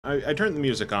I turned the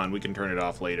music on. We can turn it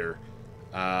off later.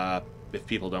 If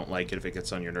people don't like it, if it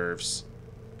gets on your nerves.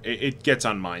 It gets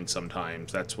on mine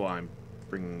sometimes. That's why I'm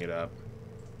bringing it up.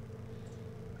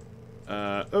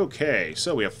 Okay,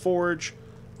 so we have Forge.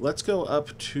 Let's go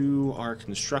up to our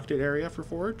constructed area for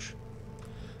Forge.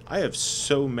 I have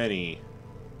so many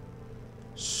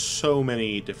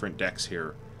different decks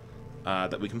here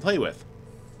that we can play with.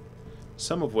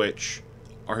 Some of which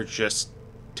are just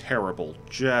terrible.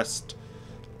 Just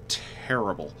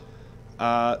terrible.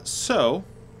 So,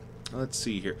 let's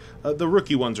see here. The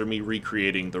rookie ones are me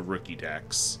recreating the rookie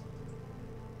decks.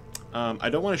 I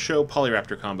don't want to show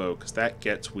Polyraptor combo, because that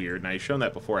gets weird, and I've shown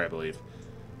that before, I believe.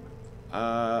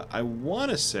 I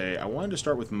want to say, I wanted to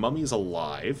start with Mummies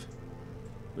Alive,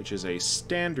 which is a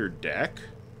standard deck,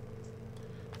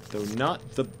 though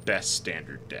not the best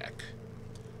standard deck.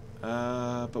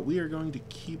 But we are going to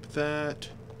keep that.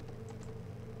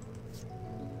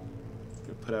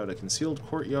 Put out a Concealed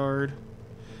Courtyard.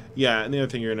 Yeah, and the other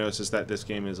thing you're going to notice is that this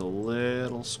game is a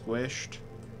little squished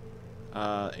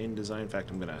in design. In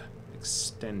fact, I'm going to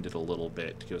extend it a little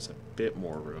bit to give us a bit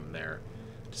more room there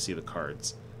to see the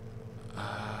cards.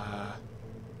 I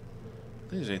don't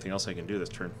think there's anything else I can do this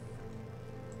turn.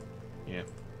 Yeah.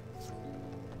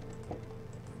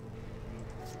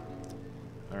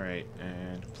 Alright,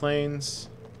 and Plains,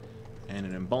 and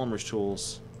an Embalmer's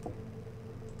Tools,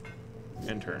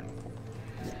 and turn.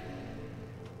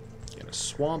 Get a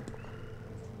Swamp,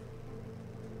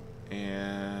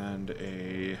 and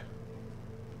a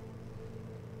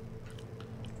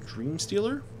Dream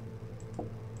Stealer?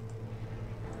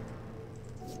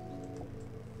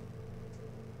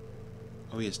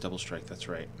 Oh, he has Double Strike, that's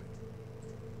right.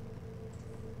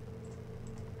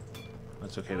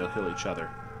 That's okay, they'll kill each other.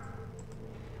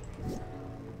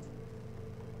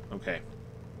 Okay.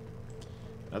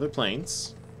 Another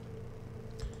Plains.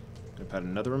 Gonna put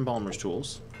another Embalmer's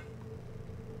Tools.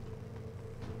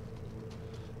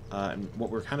 And what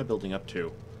we're kind of building up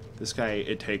to, this guy,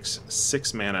 it takes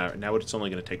 6 mana, now it's only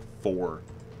going to take 4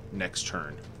 next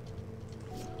turn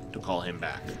to call him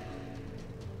back.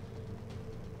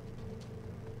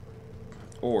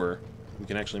 Or, we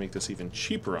can actually make this even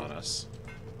cheaper on us.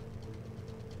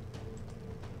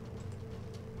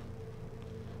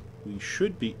 We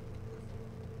should be...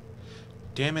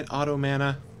 Damn it, auto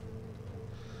mana.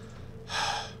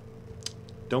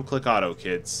 Don't click auto,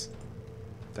 kids.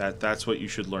 That's what you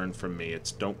should learn from me.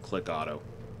 It's don't click auto.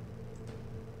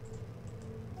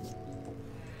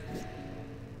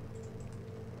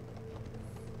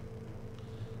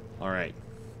 Alright.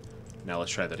 Now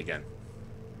let's try that again.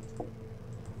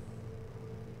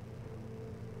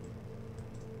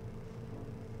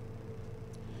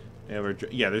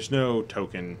 Yeah, there's no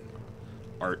token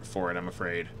art for it, I'm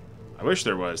afraid. I wish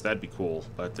there was. That'd be cool,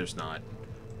 but there's not.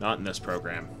 Not in this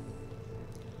program.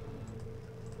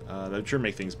 That would sure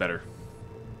make things better.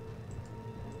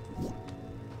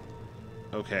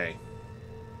 Okay.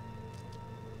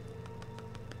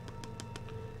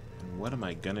 And what am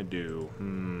I gonna do?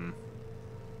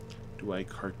 Do I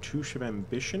Cartouche of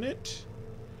Ambition it?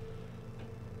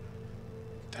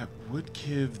 That would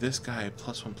give this guy a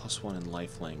 +1/+1 in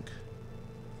lifelink.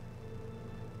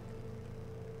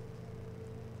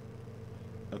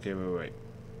 Okay, wait.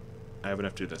 I have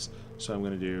enough to do this. So I'm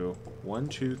going to do 1,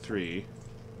 2, 3.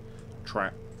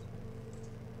 Try.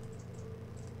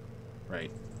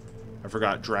 Right. I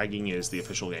forgot dragging is the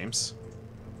official games.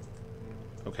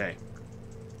 Okay.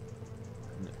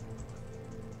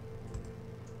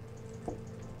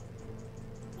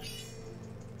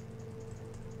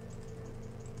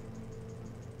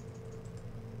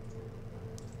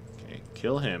 Okay,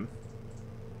 kill him.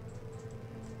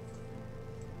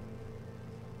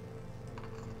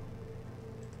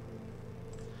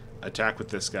 Attack with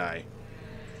this guy.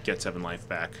 Get 7 life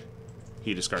back.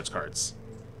 He discards cards.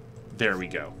 There we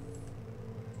go.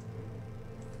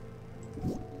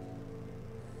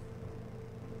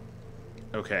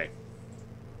 Okay.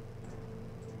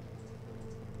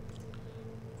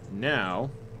 Now,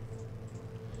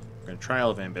 we're going to Trial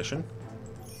of Ambition.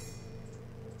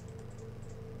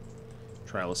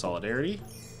 Trial of Solidarity.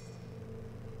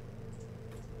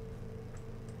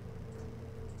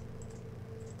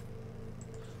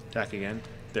 Attack again.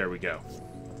 There we go.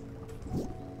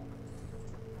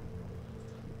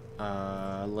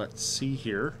 Let's see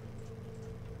here.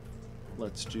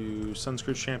 Let's do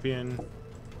Sunscourge Champion.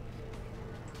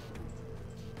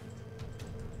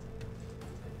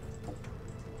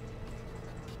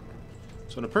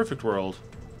 So in a perfect world,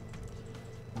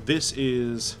 this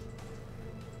is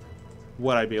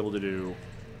what I'd be able to do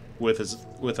with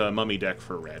a mummy deck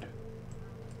for red.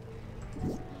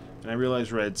 And I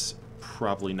realize red's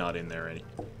probably not in there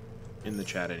in the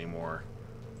chat anymore.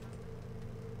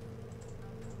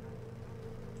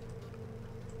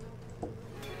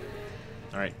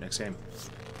 Alright, next game.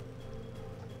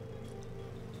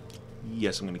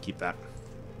 Yes, I'm going to keep that.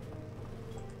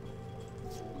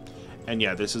 And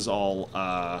yeah, this is all,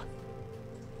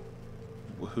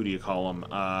 who do you call him?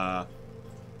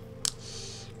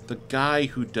 The guy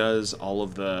who does all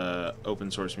of the open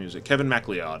source music. Kevin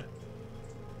MacLeod.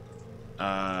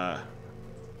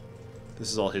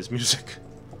 This is all his music.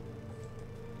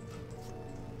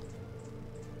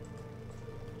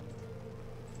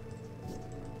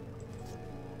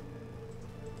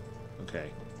 Okay.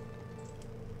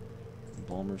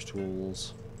 Balmer's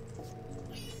tools.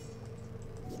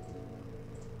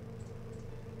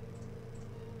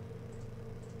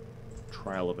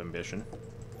 Trial of Ambition.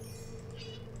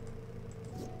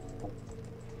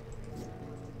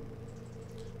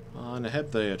 On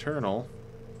ahead the Eternal.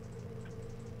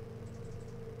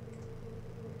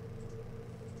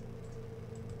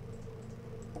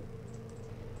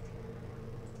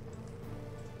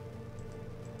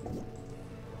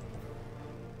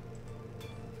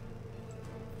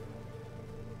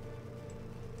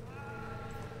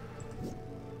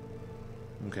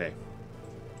 Okay.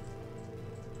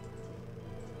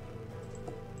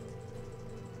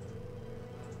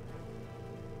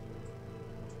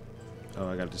 Oh,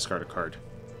 I gotta discard a card.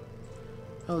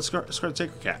 Oh, discard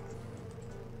Sacred Cat.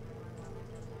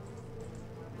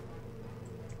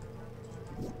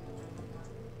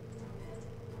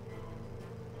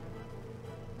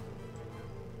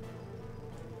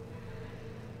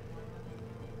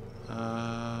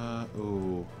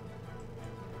 Ooh.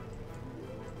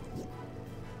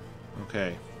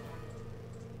 Okay.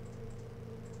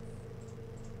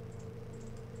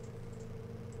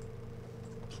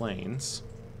 Planes.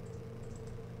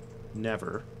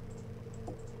 Never.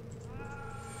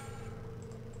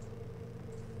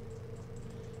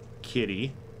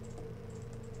 Kitty.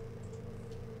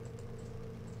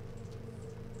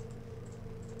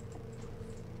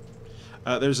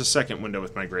 There's a second window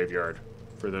with my graveyard,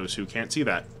 for those who can't see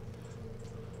that.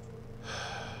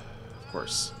 Of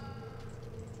course.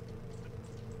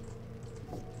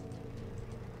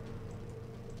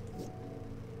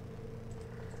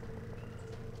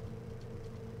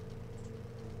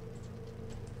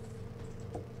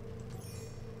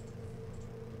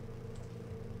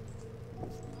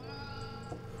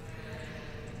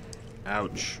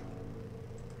 Ouch.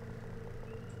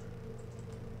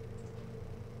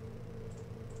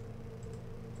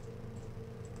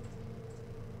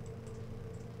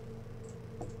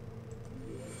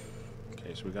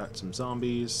 Okay, so we got some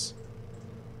zombies.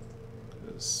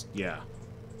 Yeah.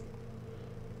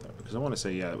 Because I want to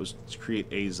say, yeah, it was to create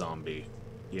a zombie.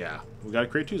 Yeah, we gotta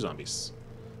create 2 zombies.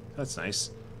 That's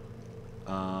nice.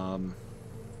 I'm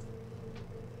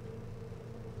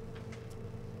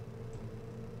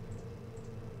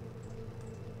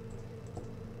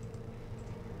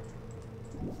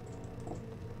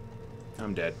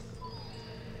dead.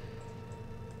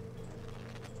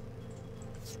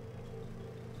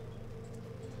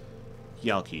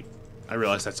 Yeah, I'll keep. I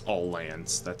realize that's all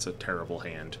lands. That's a terrible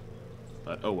hand.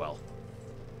 But, oh well.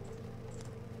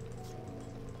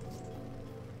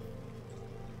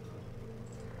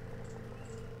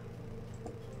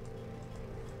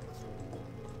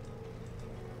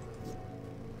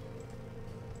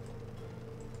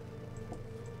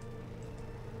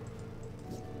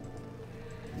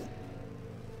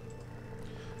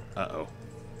 Uh-oh.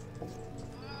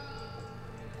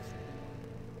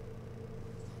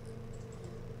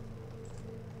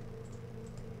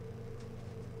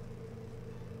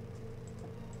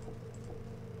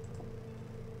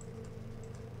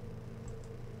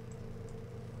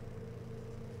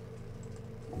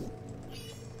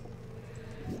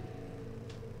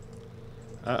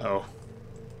 Uh-oh.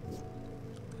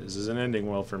 This isn't ending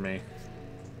well for me.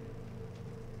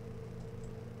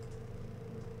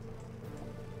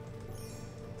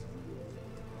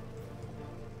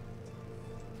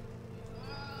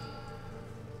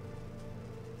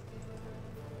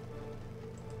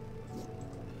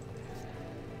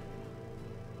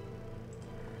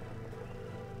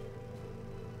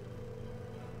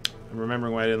 I'm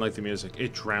remembering why I didn't like the music.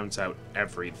 It drowns out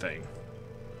everything.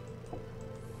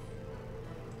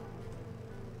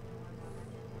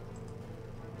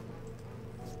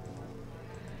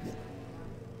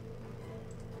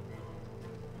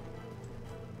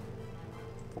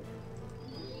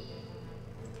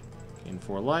 Gain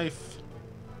 4 life.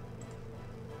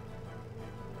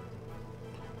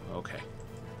 Okay.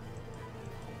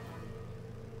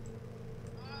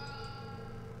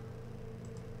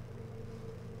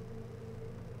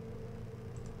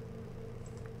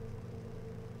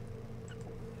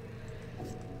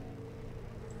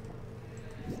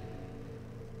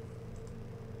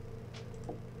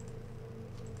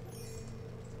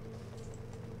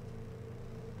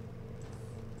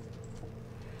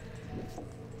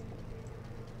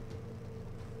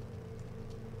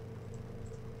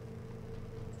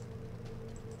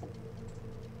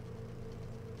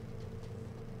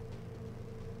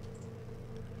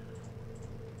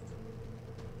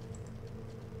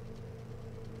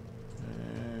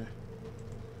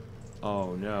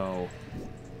 Oh, no.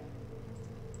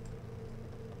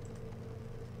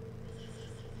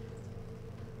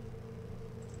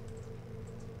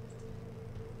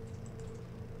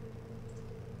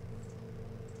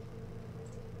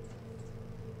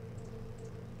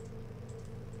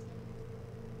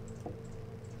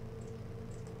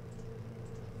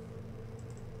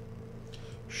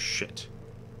 Shit.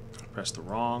 Pressed the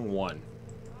wrong one.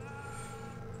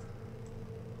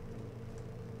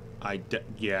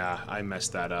 Yeah, I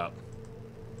messed that up.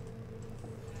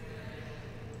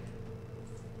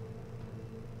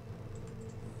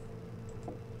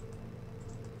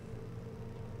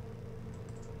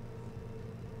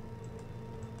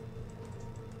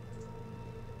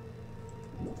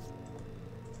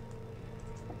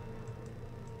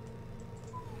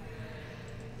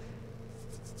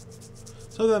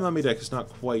 So that mummy deck is not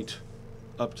quite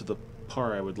up to the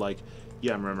par I would like.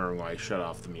 Yeah, I'm remembering why I shut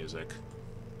off the music.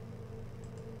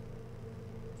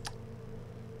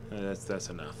 That's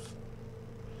enough.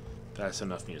 That's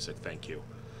enough music, thank you.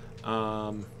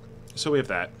 So we have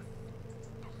that.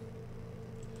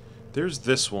 There's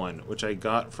this one, which I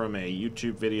got from a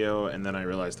YouTube video, and then I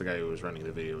realized the guy who was running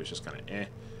the video was just kind of eh.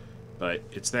 But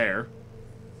it's there.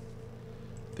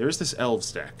 There's this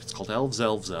Elves deck. It's called Elves,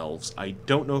 Elves, Elves. I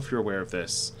don't know if you're aware of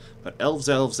this, but Elves,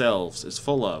 Elves, Elves is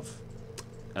full of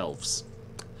elves.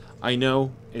 I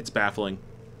know, it's baffling.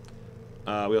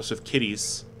 We also have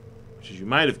kitties, which, as you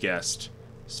might have guessed,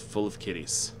 is full of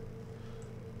kitties.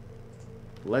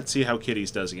 Let's see how kitties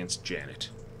does against Janet.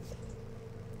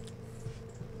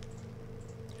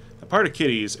 A part of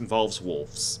kitties involves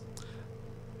wolves.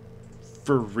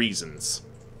 For reasons.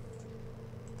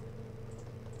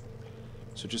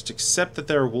 So just accept that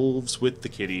there are wolves with the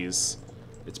kitties.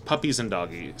 It's puppies and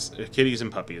doggies. Kitties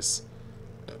and puppies.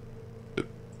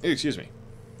 Excuse me.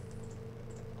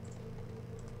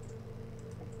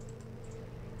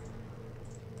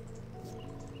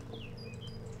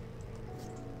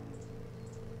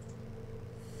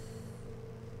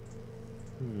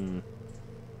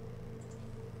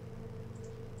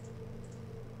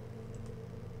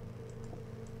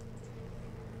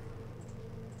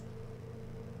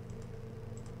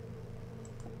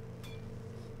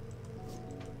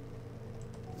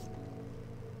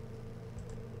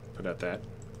 Put out that.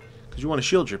 Because you want to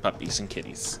shield your puppies and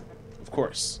kitties. Of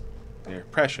course. They're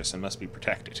precious and must be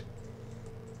protected.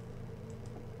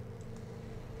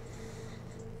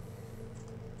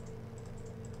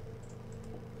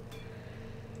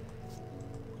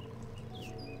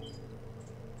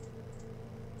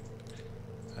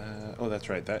 Oh, that's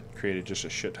right. That created just a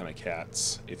shit ton of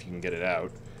cats, if you can get it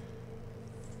out.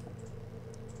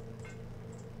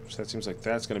 So that seems like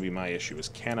that's going to be my issue, is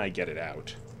can I get it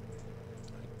out?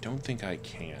 I don't think I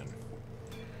can.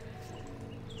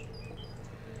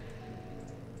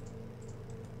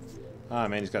 Ah,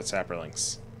 man, he's got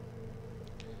sapperlings.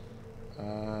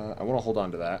 I want to hold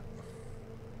on to that.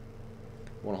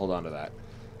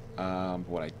 But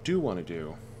what I do want to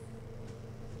do...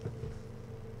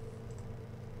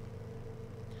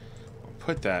 I'll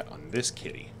put that on this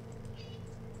kitty.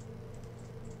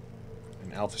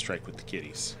 And Alpha Strike with the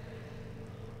kitties.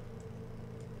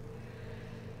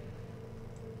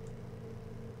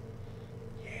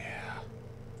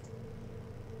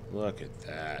 Look at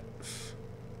that.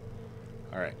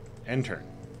 Alright, end turn.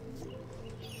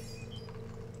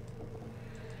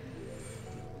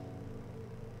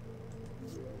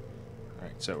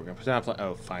 Alright, so we're going to put down...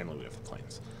 Oh, finally we have the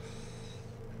planes.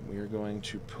 We are going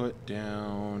to put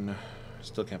down...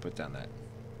 Still can't put down that.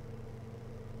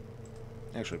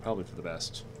 Actually, probably for the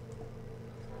best.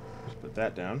 Let's put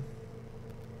that down.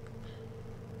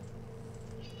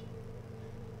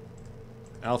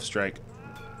 Alpha Strike.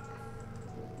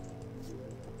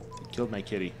 Killed my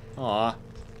kitty. Aw,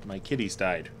 my kitties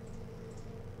died.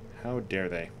 How dare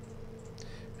they?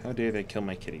 How dare they kill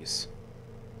my kitties?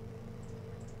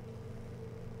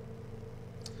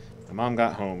 My mom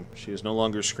got home. She is no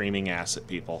longer screaming ass at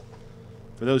people.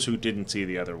 For those who didn't see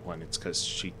the other one, it's because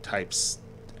she types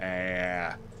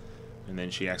and then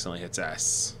she accidentally hits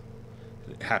S.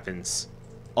 It happens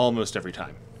almost every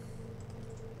time.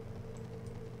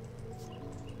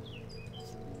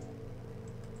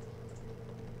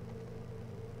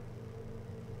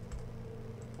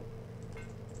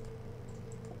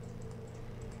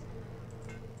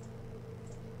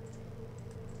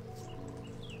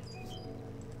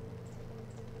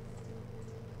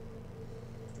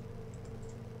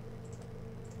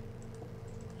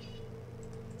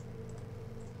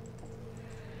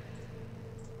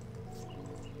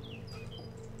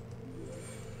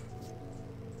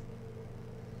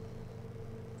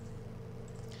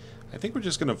 I think we're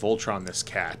just going to Voltron this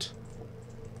cat.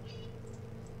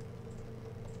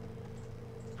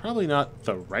 Probably not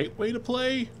the right way to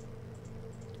play,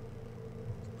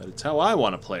 but it's how I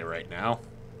want to play right now.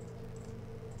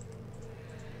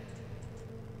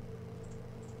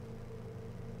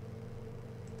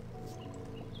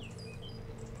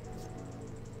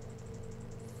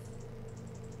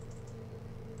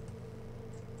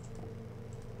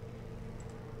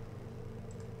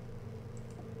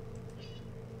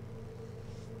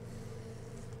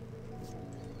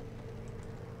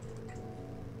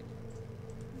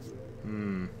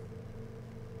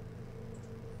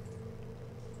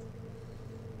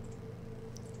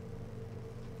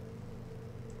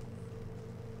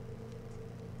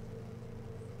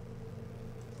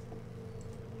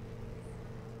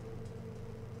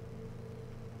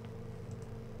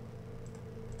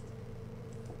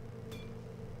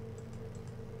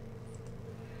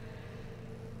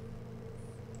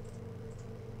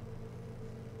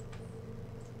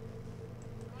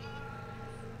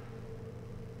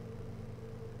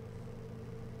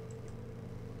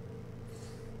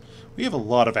 We have a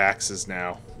lot of axes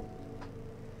now.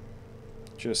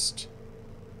 Just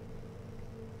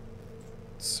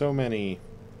so many.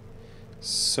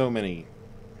 So many.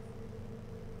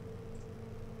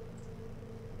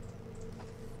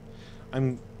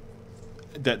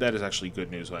 That is actually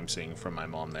good news what I'm seeing from my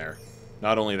mom there.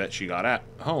 Not only that she got at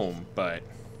home, but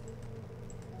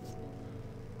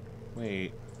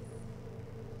wait.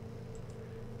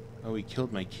 Oh, he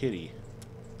killed my kitty.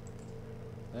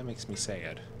 That makes me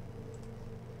sad.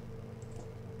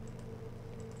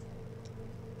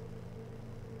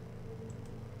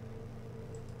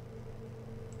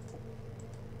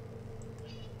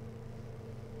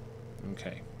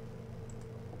 Okay.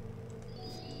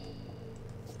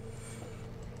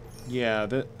 Yeah,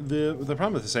 the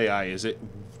problem with this AI is it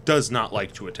does not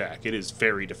like to attack. It is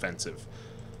very defensive.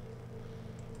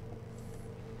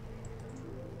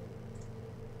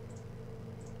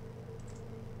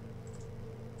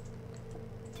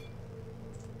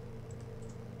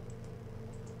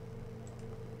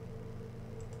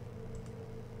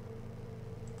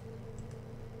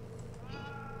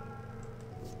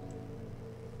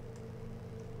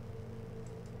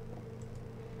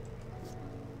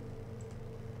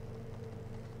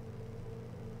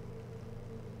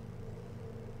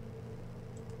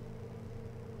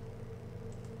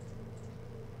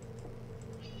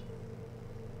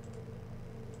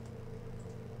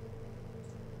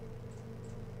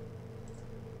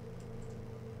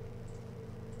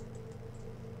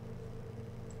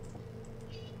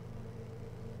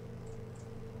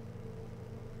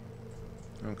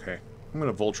 Okay. I'm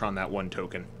going to Voltron that one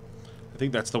token. I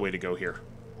think that's the way to go here.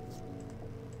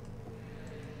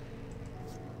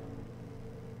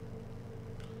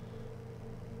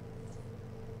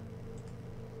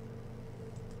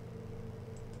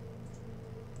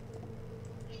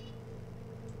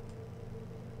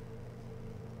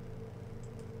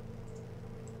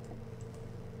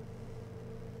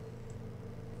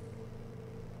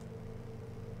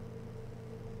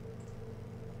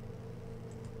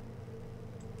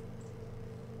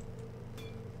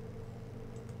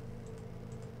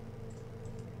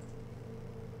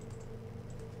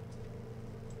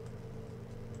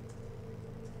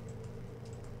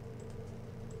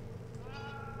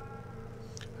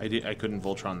 I couldn't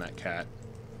Voltron that cat.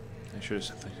 I should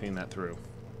have seen that through.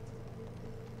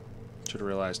 Should have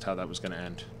realized how that was going to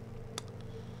end.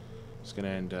 It's going to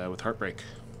end with heartbreak.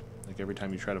 Like every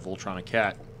time you try to Voltron a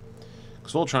cat.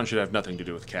 Because Voltron should have nothing to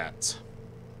do with cats.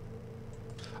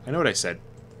 I know what I said.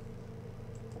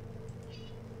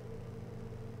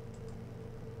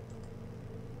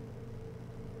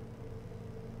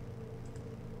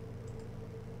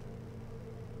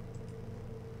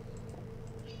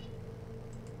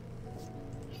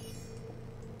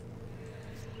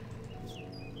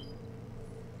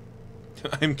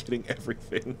 I'm getting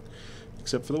everything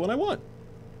except for the one I want.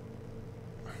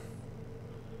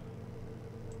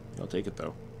 I'll take it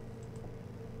though.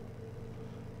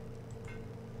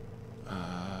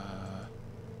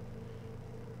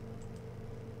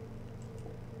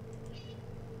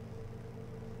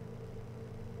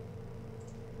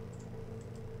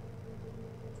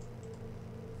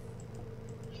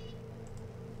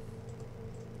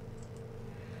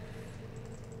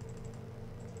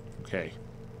 Okay.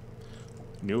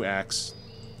 New axe.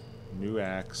 New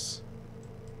axe.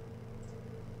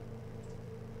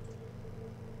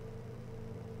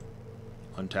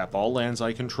 Untap all lands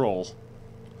I control.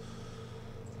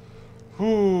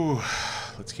 Whew.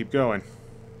 Let's keep going.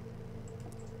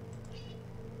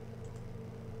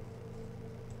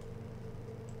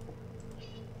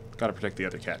 Gotta protect the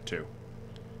other cat, too.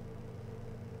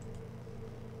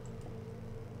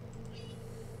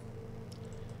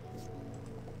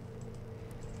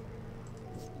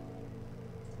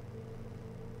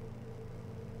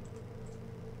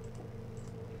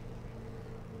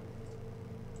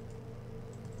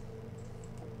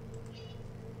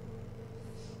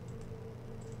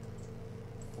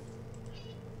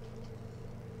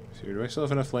 So do I still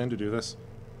have enough land to do this?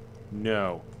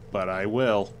 No, but I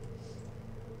will.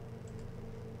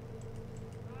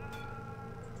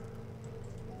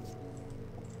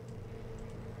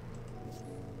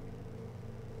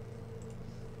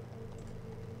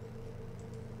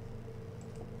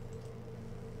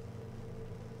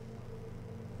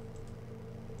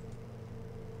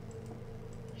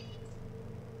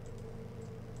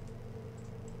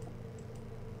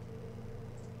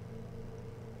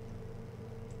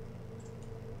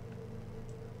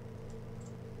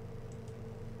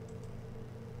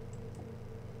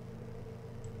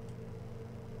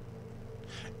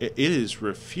 It is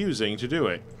refusing to do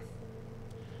it.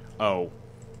 Oh.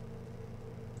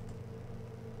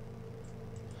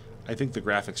 I think the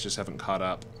graphics just haven't caught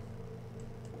up.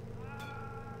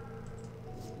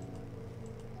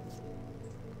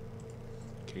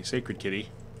 Okay, Sacred Kitty.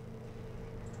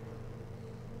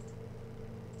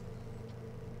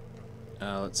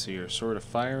 Let's see here. Sword of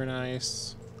Fire and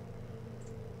Ice.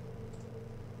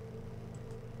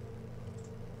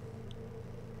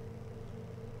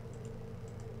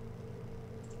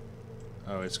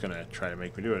 Oh, it's gonna try to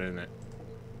make me do it, isn't it?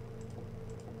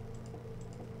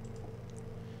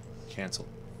 Cancel.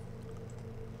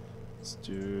 Let's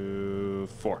do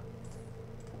 4.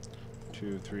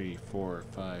 2, 3, 4,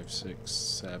 5, 6,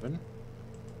 7.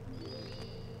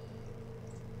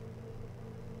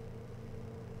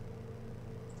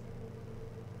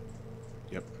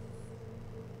 Yep.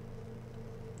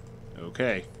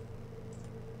 Okay.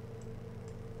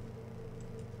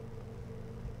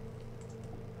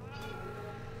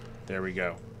 There we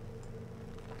go.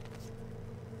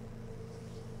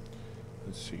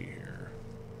 Let's see here.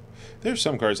 There's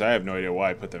some cards I have no idea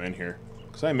why I put them in here.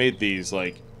 Because I made these,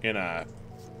 like, in a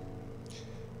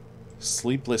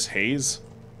sleepless haze.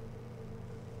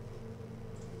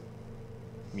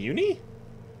 Muni?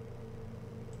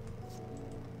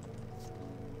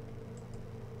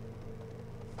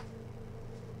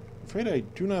 I'm afraid I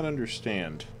do not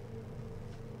understand.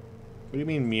 What do you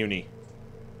mean, Muni?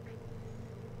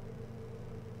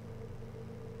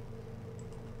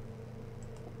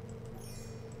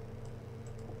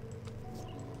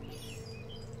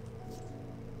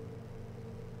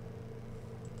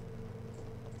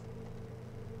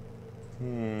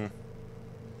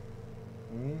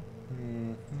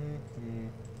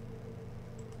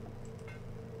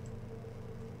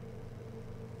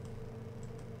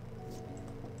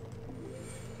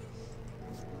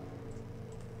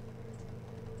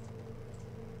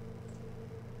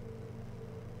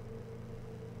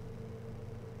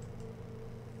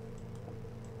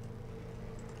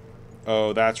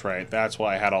 Oh, that's right. That's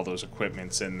why I had all those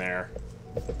equipments in there.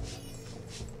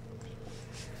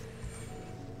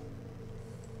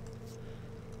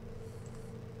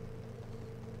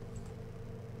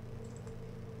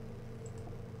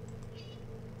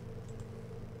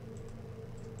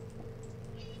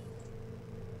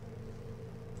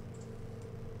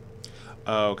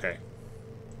 Okay.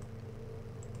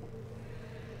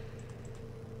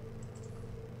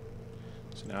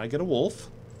 So now I get a wolf.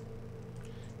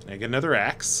 And I get another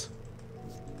axe.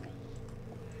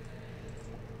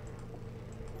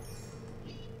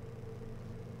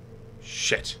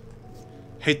 Shit.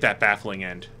 Hate that baffling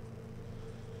end.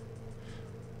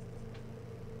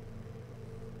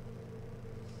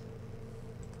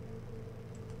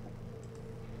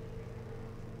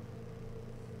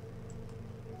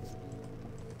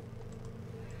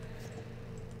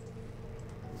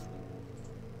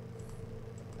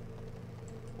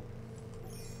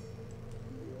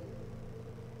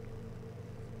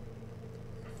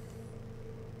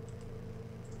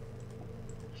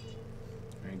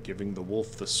 Giving the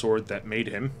wolf the sword that made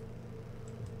him.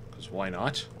 Because why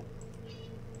not?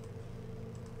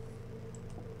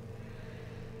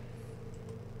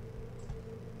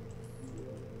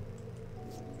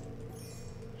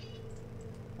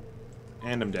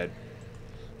 And I'm dead.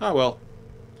 Ah, well.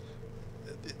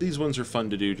 These ones are fun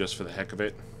to do just for the heck of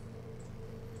it.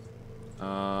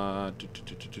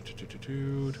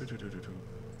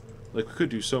 Like, we could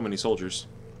do so many soldiers.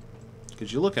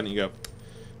 Because you look at it and you go,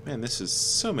 man, this is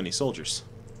so many soldiers.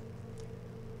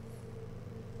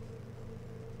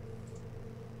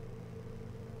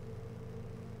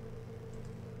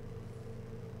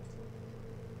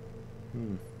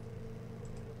 You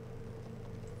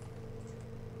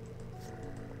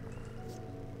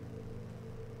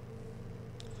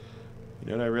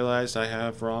know what I realized I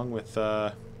have wrong with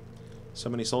so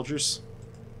many soldiers?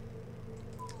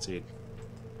 Let's see.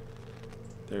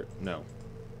 There, no.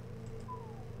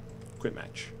 Quit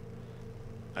match.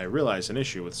 I realize an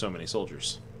issue with so many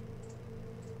soldiers.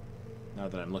 Now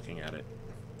that I'm looking at it.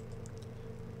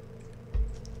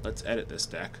 let's edit this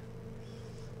deck.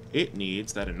 It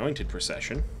needs that anointed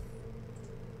procession.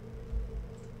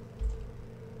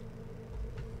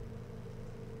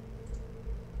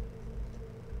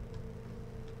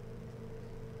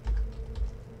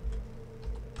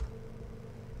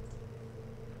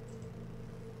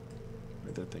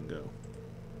 Where'd that thing go?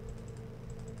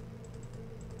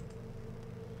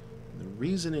 The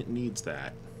reason it needs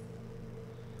that,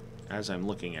 as I'm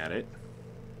looking at it,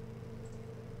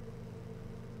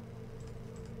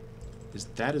 is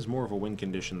that is more of a win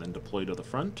condition than deploy to the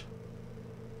front.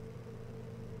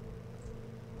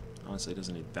 Honestly, it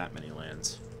doesn't need that many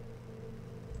lands.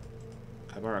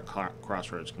 How about our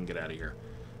crossroads can get out of here?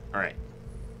 Alright.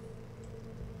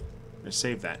 I'm going to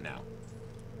save that now.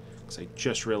 Because I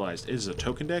just realized it is a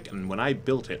token deck, and when I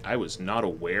built it, I was not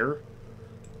aware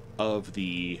of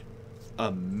the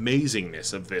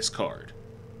amazingness of this card.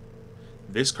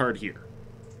 This card here.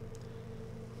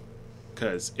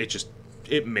 Because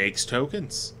it makes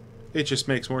tokens. It just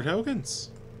makes more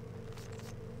tokens.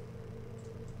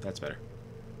 That's better.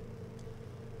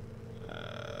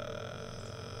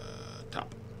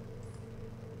 Top.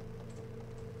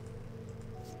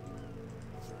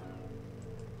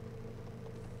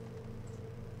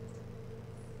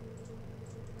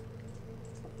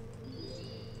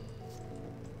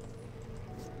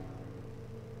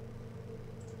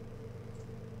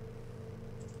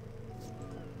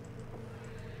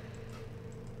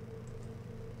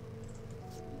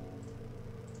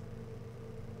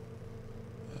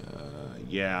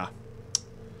 Yeah.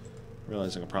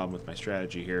 Realizing a problem with my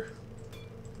strategy here.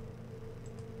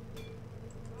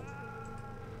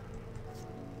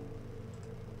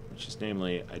 Which is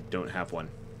namely, I don't have one.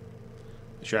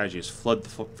 The strategy is flood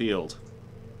the field.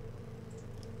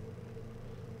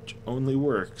 Which only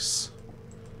works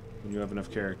when you have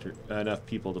enough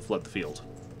people to flood the field.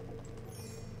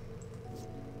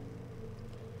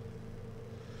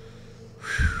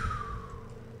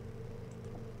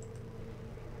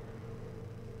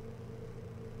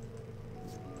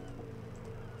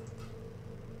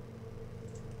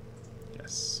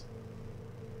 Yes.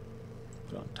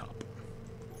 Put on top.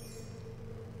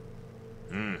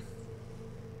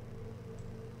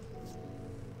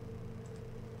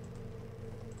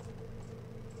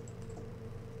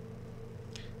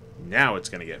 Now it's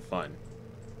going to get fun.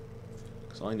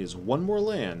 Because all I need is one more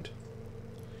land,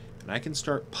 and I can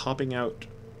start popping out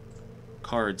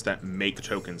cards that make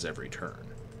tokens every turn.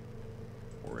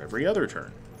 Or every other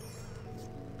turn.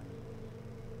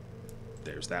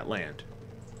 There's that land.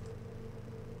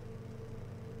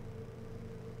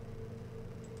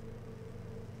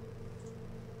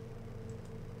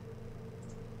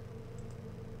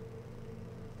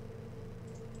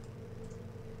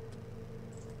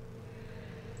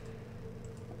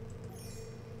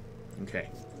 Okay.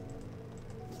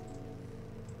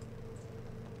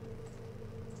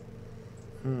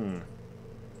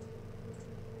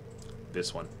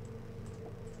 This one.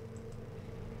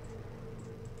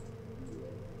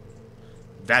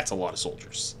 That's a lot of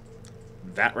soldiers.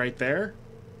 That right there,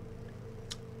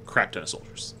 crap ton of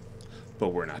soldiers. But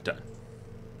we're not done.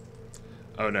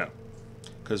 Oh no.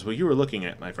 Because what you were looking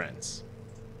at, my friends,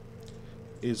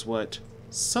 is what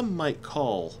some might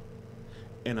call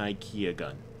an IKEA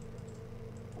gun.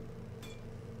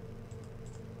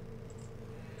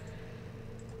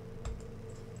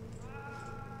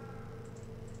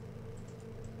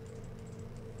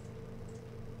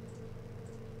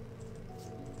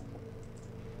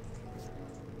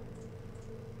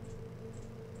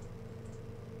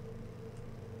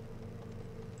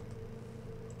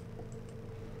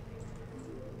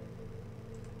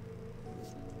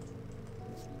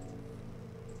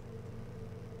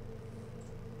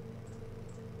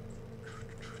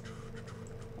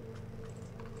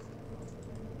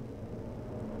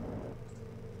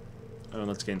 Oh,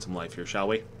 let's gain some life here, shall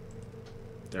we?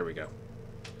 There we go.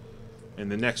 And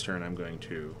the next turn, I'm going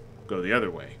to go the other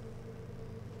way.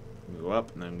 I'm going to go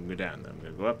up, and then I'm going to go down. Then I'm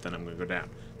going to go up, then I'm going to go down.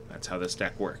 That's how this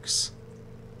deck works.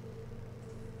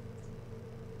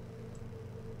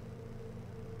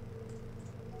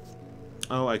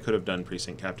 Oh, I could have done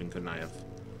Precinct Captain, couldn't I have?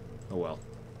 Oh well.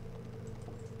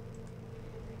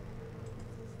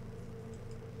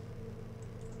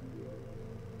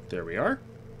 There we are.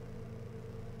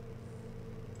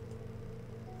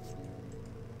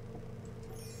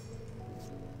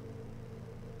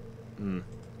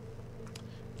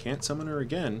 Can't summon her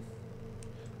again.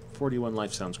 41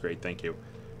 life sounds great, thank you.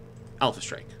 Alpha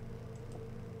Strike.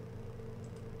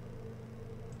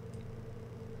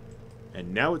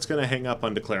 And now it's going to hang up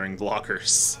on declaring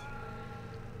blockers.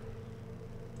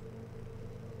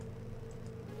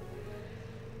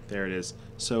 There it is.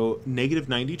 So, negative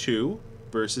 92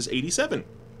 versus 87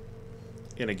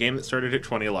 in a game that started at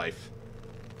 20 life.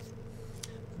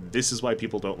 This is why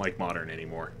people don't like Modern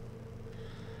anymore.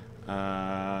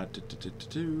 I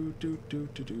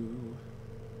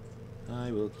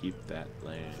will keep that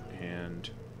hand.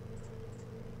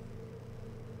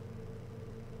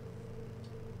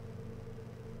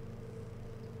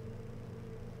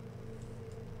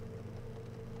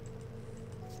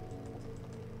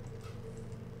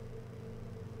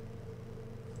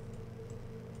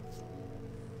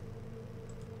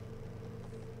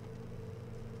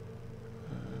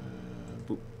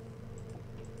 Boop.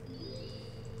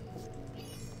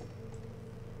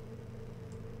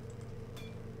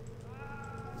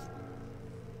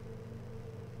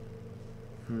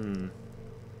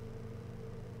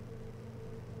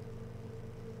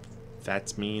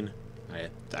 That's mean.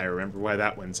 I remember why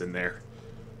that one's in there.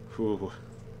 Whew.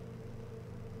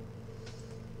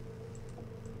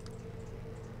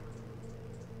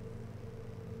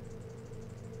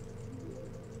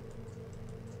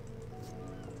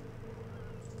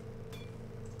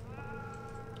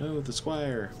 Oh, the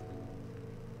squire.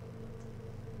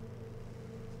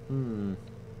 Hmm.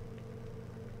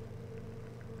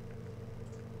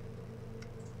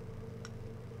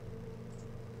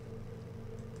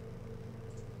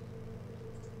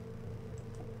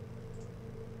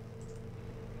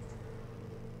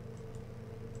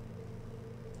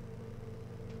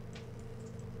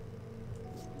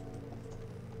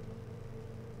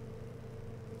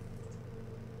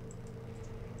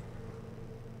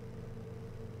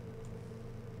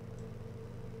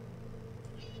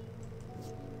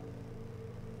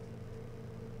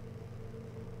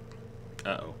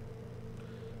 Uh-oh.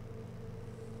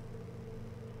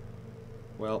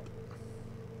 Well.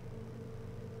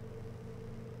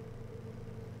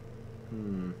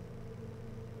 Hmm.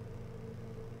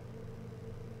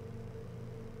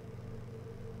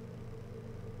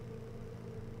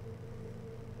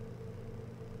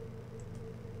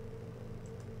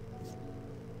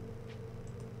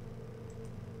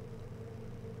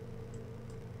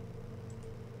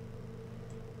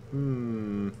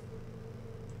 Hmm.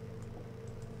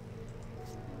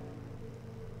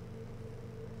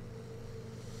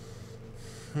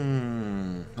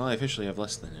 Well, I officially have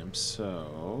less than him,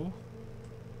 so...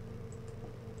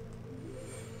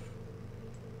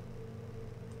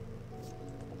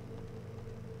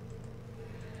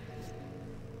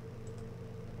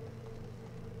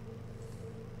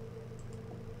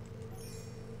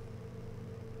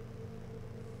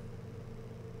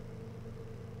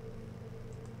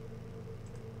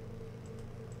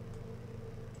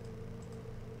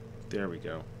 There we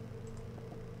go.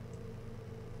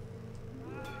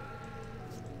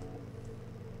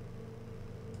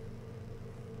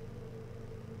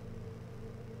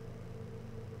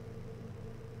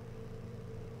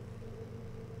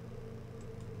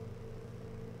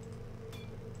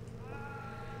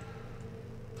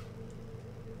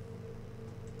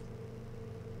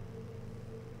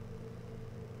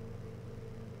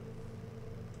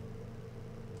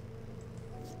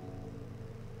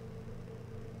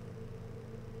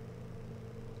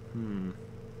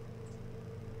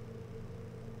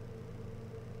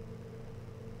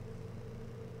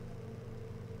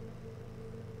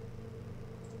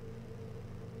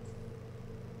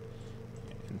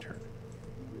 Intern.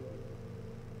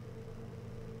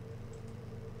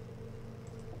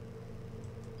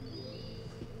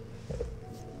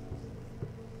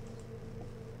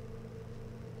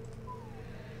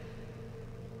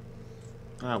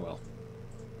 Ah, well.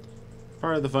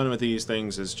 Part of the fun with these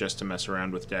things is just to mess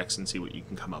around with decks and see what you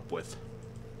can come up with.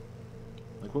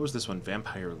 Like, what was this one?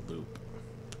 Vampire Loop.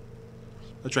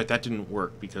 That's right, that didn't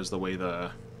work because the way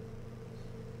the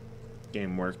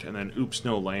game worked. And then Oops,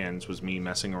 No Lands was me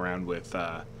messing around with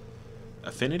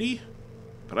Affinity.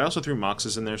 But I also threw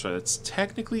Moxes in there, so that's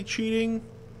technically cheating.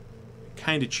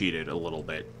 Kind of cheated a little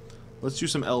bit. Let's do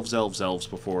some Elves, Elves, Elves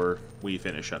before we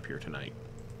finish up here tonight.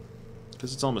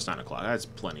 Because it's almost 9 o'clock. That's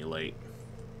plenty late.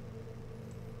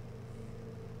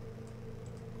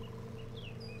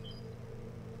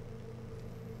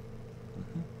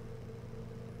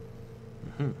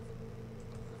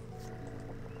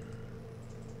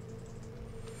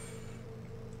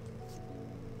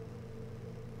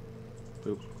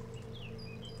 Boop.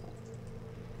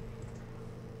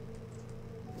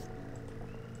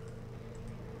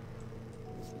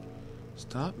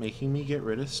 Stop making me get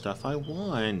rid of stuff I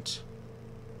want.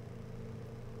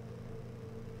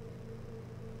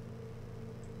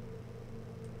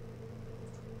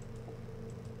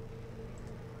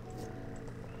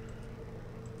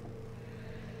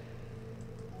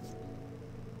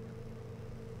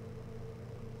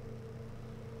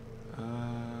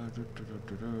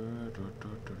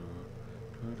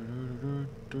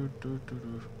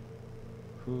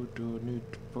 Who do I need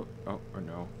to put? Oh, or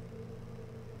no.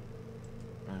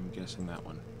 I'm guessing that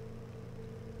one.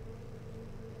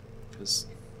 Because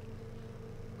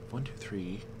 1, 2,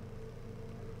 3,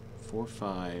 4,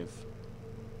 5,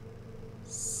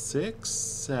 6,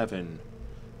 7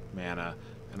 mana,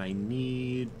 and I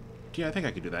need. Yeah, I think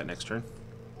I could do that next turn.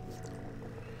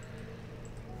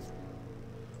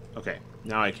 Okay,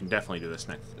 now I can definitely do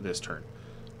this turn.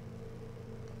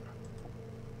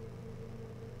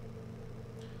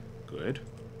 Good.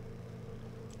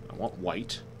 I want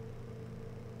white.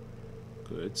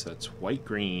 Good, so that's white,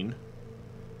 green.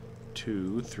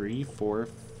 2, 3, 4,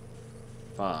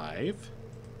 5.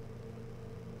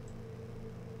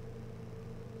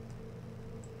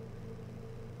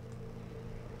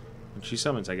 When she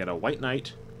summons, I get a white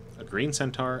knight, a green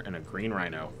centaur, and a green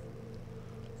rhino.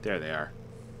 There they are.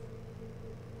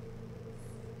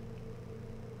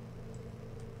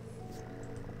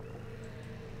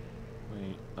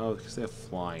 Wait, oh, because they have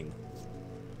flying.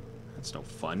 That's no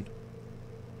fun.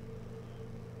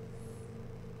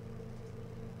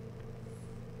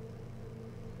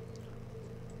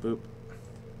 Boop.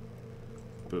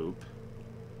 Boop.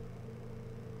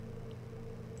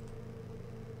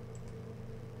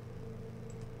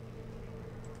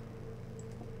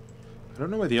 I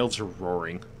don't know why the elves are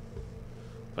roaring,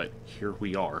 but here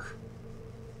we are.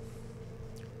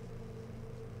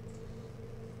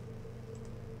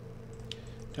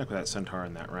 Attack with that centaur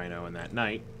and that rhino and that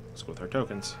knight. Let's go with our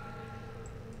tokens.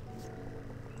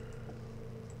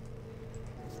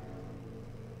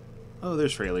 Oh,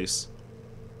 there's Fraley's.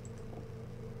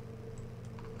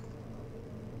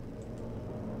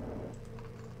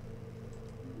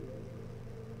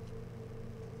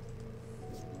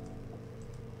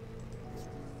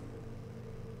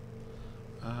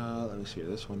 Let me see.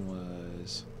 This one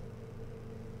was.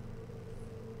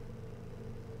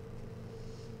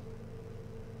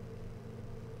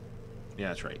 Yeah,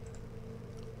 that's right.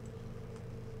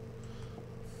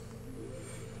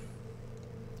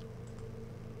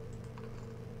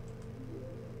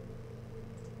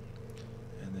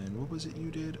 And then what was it you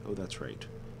did? Oh, that's right.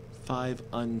 5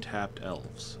 untapped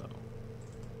elves. So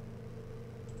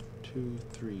 2,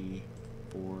 3,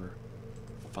 4,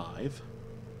 5.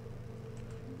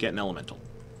 Get an elemental.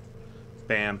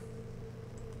 Bam.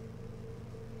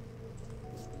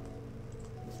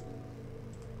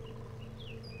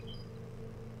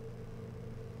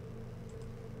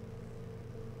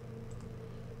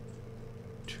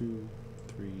 Two,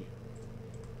 3,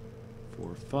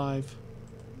 4, 5.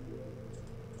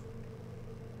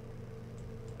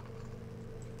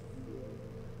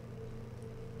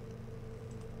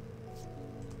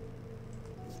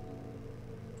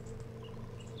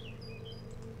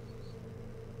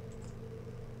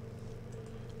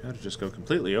 Now to just go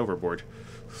completely overboard.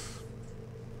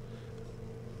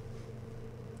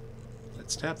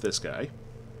 Let's tap this guy.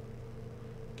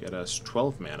 Get us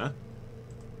 12 mana.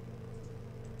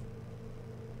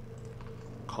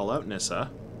 Call out Nissa.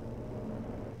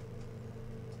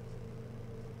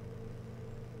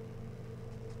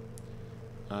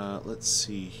 Let's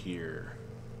see here.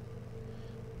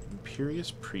 Imperious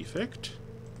Prefect.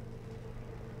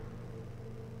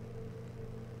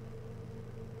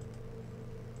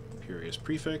 Imperious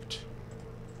Prefect.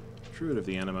 Druid of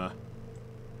the Anima.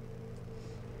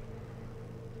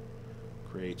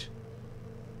 Great.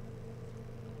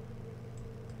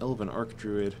 Elven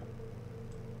Archdruid.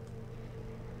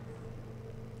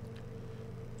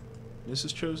 This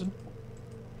is chosen.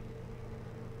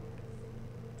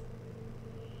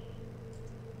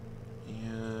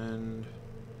 And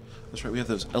that's right, we have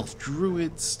those elf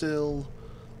druids still.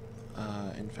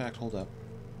 In fact, hold up.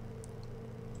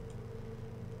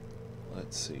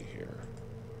 Let's see here.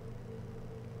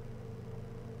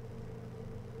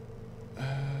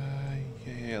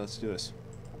 Yeah, let's do this.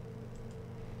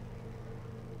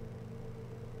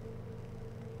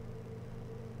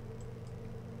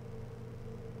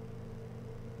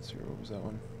 Let's see, what was that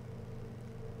one?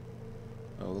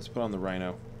 Oh, let's put on the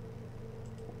rhino.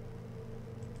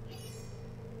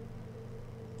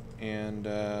 And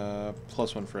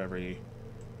 +1 for every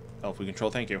elf we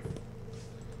control. Thank you.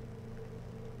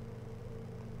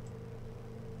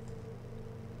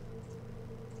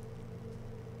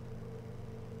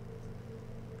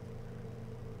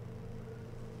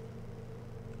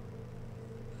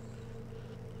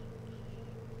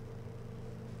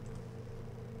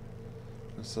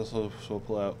 Let's also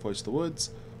pull out Voice of the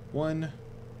Woods. 1,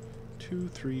 2,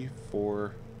 3,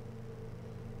 4,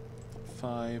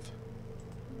 5.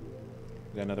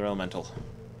 We got another elemental.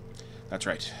 That's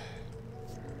right.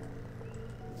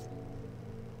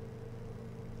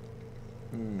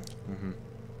 Mm-hmm.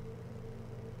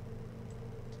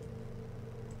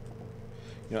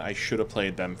 You know, I should have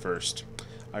played them first.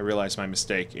 I realized my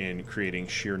mistake in creating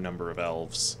sheer number of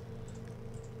elves.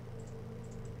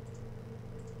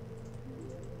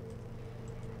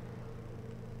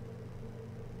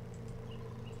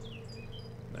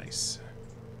 Nice.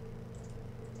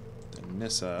 Then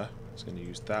Nissa is going to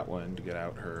use that one to get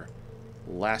out her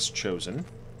last chosen.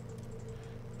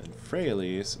 Then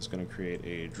Freyalise is going to create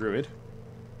a druid.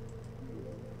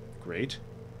 Great.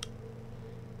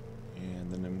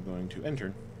 And then I'm going to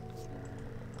enter.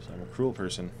 So I'm a cruel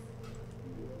person.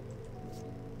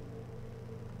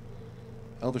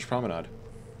 Elvish Promenade.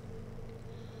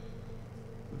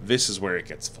 This is where it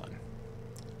gets fun.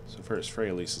 So first,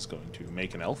 Freyalise is going to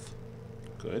make an elf.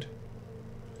 Good.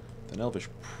 Then Elvish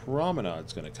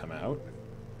Promenade's going to come out.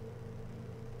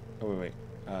 Oh, wait.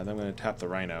 Then I'm going to tap the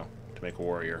Rhino to make a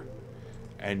warrior.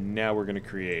 And now we're going to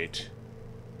create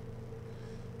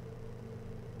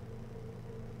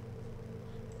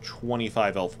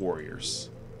 25 elf warriors.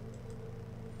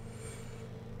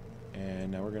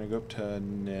 And now we're going to go up to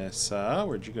Nissa.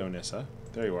 Where'd you go, Nissa?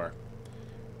 There you are.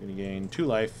 We're going to gain 2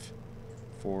 life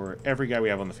for every guy we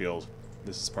have on the field.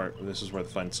 This is where the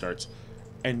fun starts.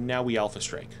 And now we Alpha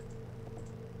Strike.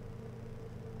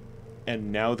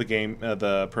 And now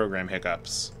the program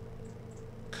hiccups.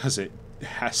 Because it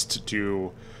has to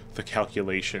do the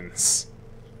calculations.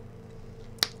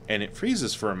 And it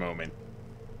freezes for a moment.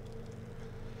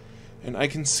 And I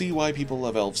can see why people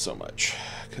love elves so much.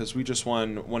 Because we just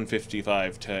won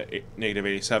 155 to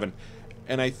 -87.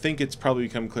 And I think it's probably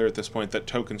become clear at this point that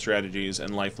token strategies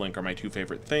and lifelink are my 2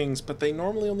 favorite things, but they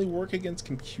normally only work against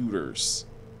computers.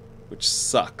 Which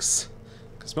sucks.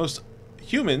 Because most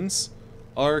humans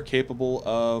are capable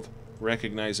of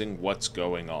recognizing what's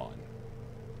going on.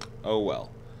 Oh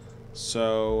well.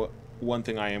 So, one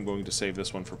thing I am going to save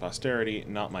this one for posterity.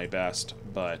 Not my best,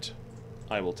 but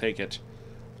I will take it.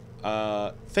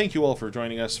 Thank you all for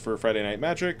joining us for Friday Night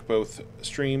Magic, both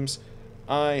streams.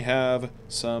 I have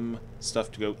some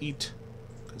stuff to go eat,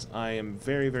 because I am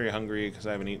very, very hungry, because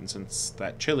I haven't eaten since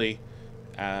that chili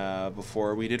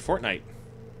before we did Fortnite,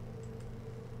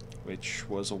 which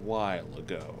was a while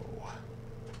ago.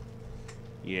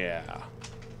 Yeah.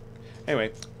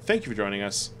 Anyway, thank you for joining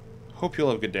us. Hope you'll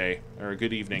have a good day, or a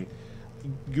good evening.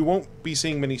 You won't be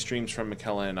seeing many streams from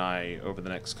Mikella and I over the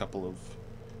next couple of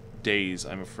days,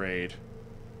 I'm afraid.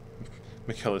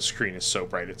 Mikella's screen is so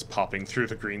bright it's popping through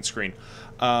the green screen.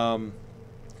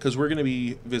 Because we're going to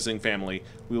be visiting family.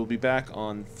 We will be back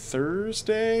on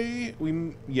Thursday.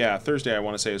 Thursday I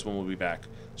want to say is when we'll be back.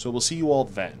 So we'll see you all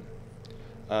then.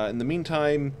 In the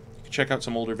meantime, you can check out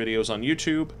some older videos on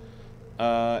YouTube.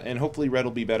 And hopefully Red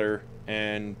will be better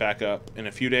and back up in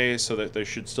a few days so that there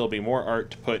should still be more art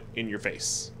to put in your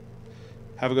face.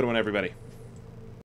 Have a good one, everybody.